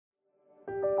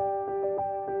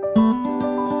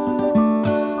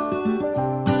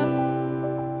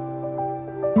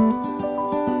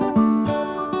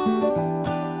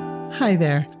Hi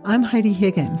there, I'm Heidi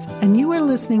Higgins, and you are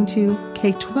listening to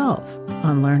K-12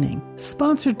 on Learning,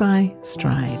 sponsored by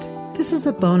Stride. This is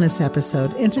a bonus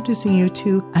episode introducing you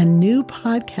to a new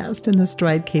podcast in the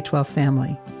Stride K-12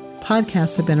 family.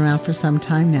 Podcasts have been around for some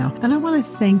time now, and I want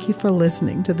to thank you for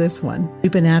listening to this one.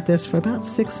 We've been at this for about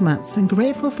 6 months and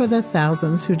grateful for the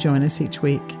thousands who join us each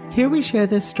week. Here we share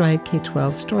this Stride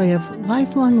K-12 story of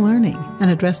lifelong learning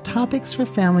and address topics for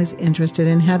families interested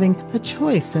in having a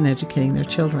choice in educating their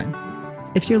children.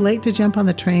 If you're late to jump on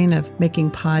the train of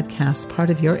making podcasts part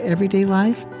of your everyday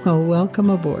life, well, welcome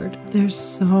aboard. There's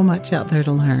so much out there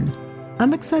to learn.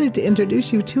 I'm excited to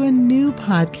introduce you to a new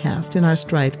podcast in our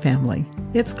Stride family.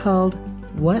 It's called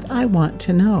What I Want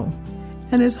to Know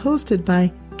and is hosted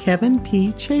by Kevin P.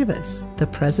 Chavis, the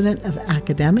President of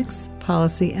Academics,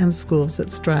 Policy, and Schools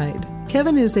at Stride.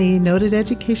 Kevin is a noted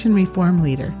education reform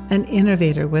leader, an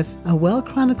innovator with a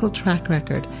well-chronicled track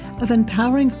record of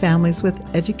empowering families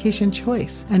with education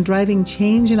choice and driving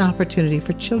change and opportunity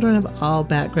for children of all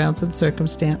backgrounds and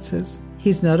circumstances.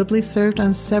 He's notably served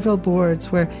on several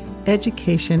boards where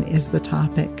education is the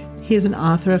topic. He is an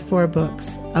author of 4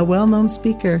 books, a well-known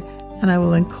speaker, and I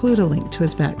will include a link to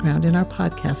his background in our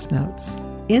podcast notes.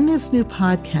 In this new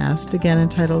podcast, again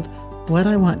entitled What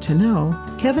I Want to Know,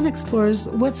 Kevin explores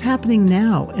what's happening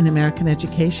now in American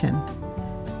education.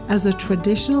 As a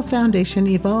traditional foundation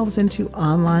evolves into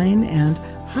online and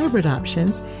hybrid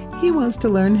options, he wants to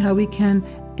learn how we can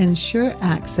ensure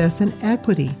access and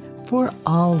equity for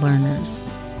all learners.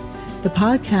 The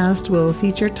podcast will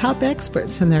feature top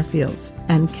experts in their fields,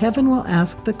 and Kevin will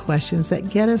ask the questions that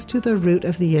get us to the root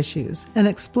of the issues and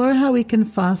explore how we can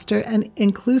foster an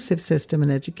inclusive system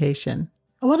in education.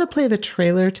 I want to play the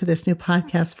trailer to this new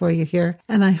podcast for you here,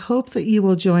 and I hope that you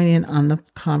will join in on the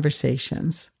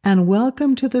conversations. And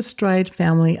welcome to the Stride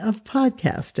family of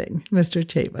podcasting, Mr.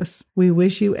 Chavis. We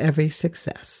wish you every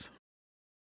success.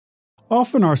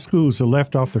 Often our schools are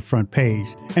left off the front page,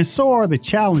 and so are the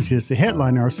challenges that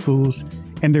headline our schools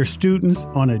and their students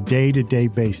on a day-to-day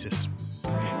basis.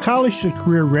 College to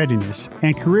career readiness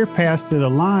and career paths that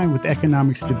align with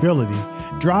economic stability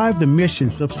drive the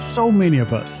missions of so many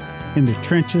of us in the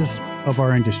trenches of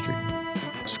our industry.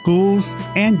 Schools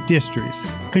and districts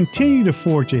continue to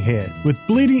forge ahead with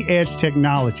bleeding-edge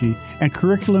technology and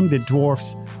curriculum that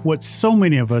dwarfs what so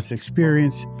many of us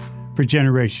experience for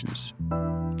generations.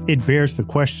 It bears the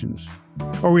questions.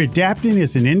 Are we adapting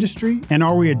as an industry, and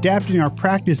are we adapting our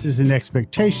practices and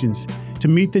expectations to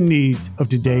meet the needs of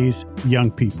today's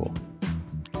young people?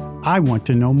 I want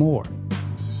to know more.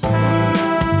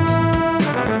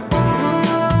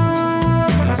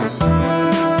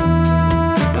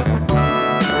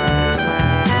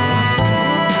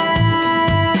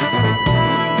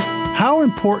 How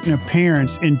important are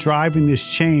parents in driving this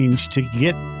change to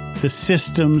get the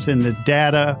systems and the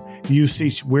data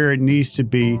usage where it needs to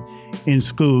be in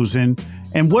schools, and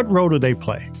what role do they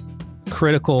play?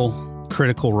 Critical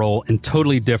role, and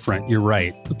totally different. You're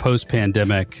right. The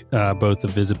post-pandemic, both the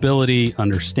visibility,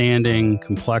 understanding,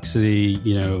 complexity,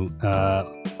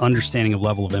 understanding of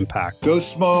level of impact. Go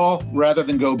small rather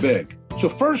than go big. So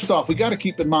first off, we got to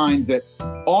keep in mind that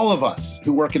all of us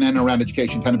who work in and around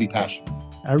education kind of be passionate.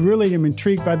 I really am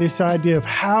intrigued by this idea of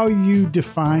how you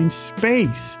define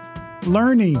space.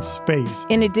 Learning space.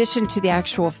 In addition to the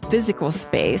actual physical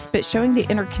space, but showing the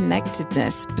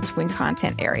interconnectedness between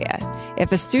content area.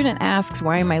 If a student asks,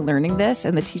 why am I learning this?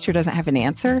 And the teacher doesn't have an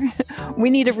answer, we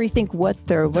need to rethink what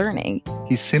they're learning.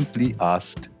 He simply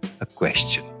asked a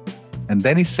question. And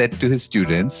then he said to his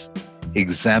students,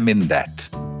 examine that.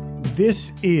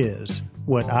 This is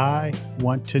what I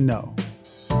want to know.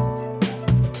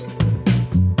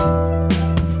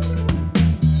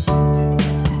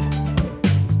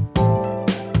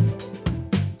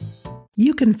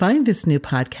 You can find this new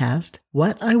podcast,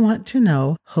 What I Want to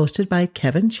Know, hosted by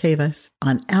Kevin Chavis,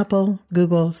 on Apple,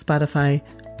 Google, Spotify,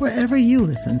 wherever you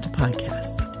listen to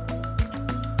podcasts.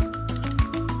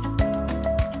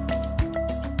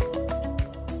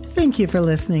 Thank you for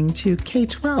listening to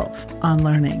K-12 on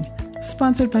Learning,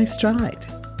 sponsored by Stride.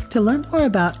 To learn more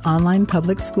about online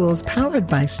public schools powered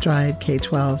by Stride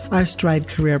K-12, our Stride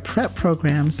Career Prep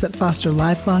programs that foster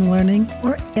lifelong learning,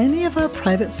 or any of our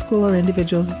private school or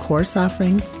individual course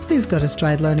offerings, please go to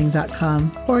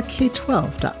stridelearning.com or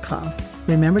k12.com.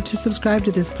 Remember to subscribe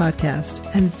to this podcast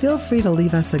and feel free to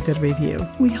leave us a good review.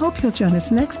 We hope you'll join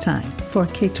us next time for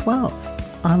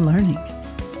K-12 on Learning.